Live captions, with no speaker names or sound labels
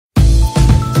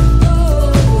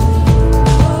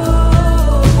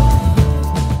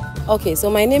Okay, so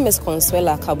my name is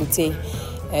Consuela Kabute.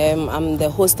 I'm the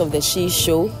host of the She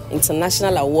Show,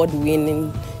 international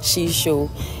award-winning She Show,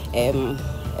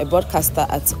 a broadcaster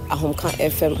at Ahomka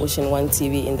FM Ocean 1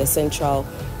 TV in the Central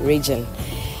Region.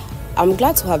 I'm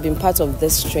glad to have been part of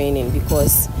this training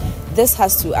because this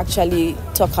has to actually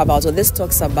talk about, or this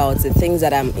talks about the things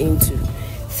that I'm into,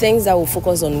 things that will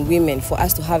focus on women for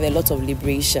us to have a lot of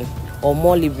liberation or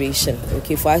more liberation,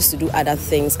 okay, for us to do other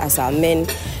things as our men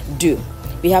do.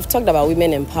 We have talked about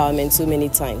women empowerment so many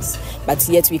times, but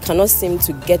yet we cannot seem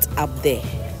to get up there.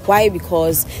 Why?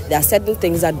 Because there are certain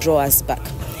things that draw us back.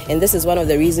 And this is one of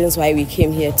the reasons why we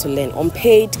came here to learn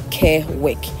unpaid care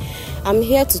work. I'm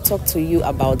here to talk to you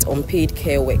about unpaid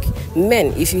care work.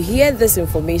 Men, if you hear this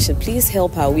information, please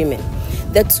help our women.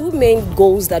 The two main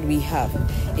goals that we have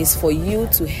is for you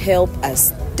to help us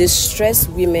distress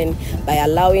women by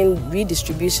allowing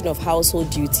redistribution of household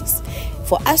duties,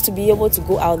 for us to be able to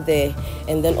go out there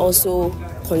and then also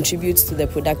contribute to the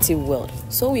productive world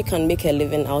so we can make a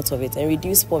living out of it and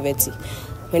reduce poverty.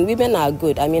 When women are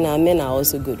good, I mean our men are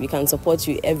also good. We can support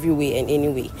you every way and any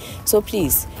way. So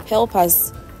please help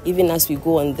us even as we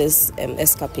go on this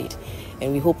escapade,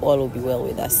 and we hope all will be well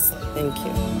with us. Thank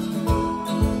you.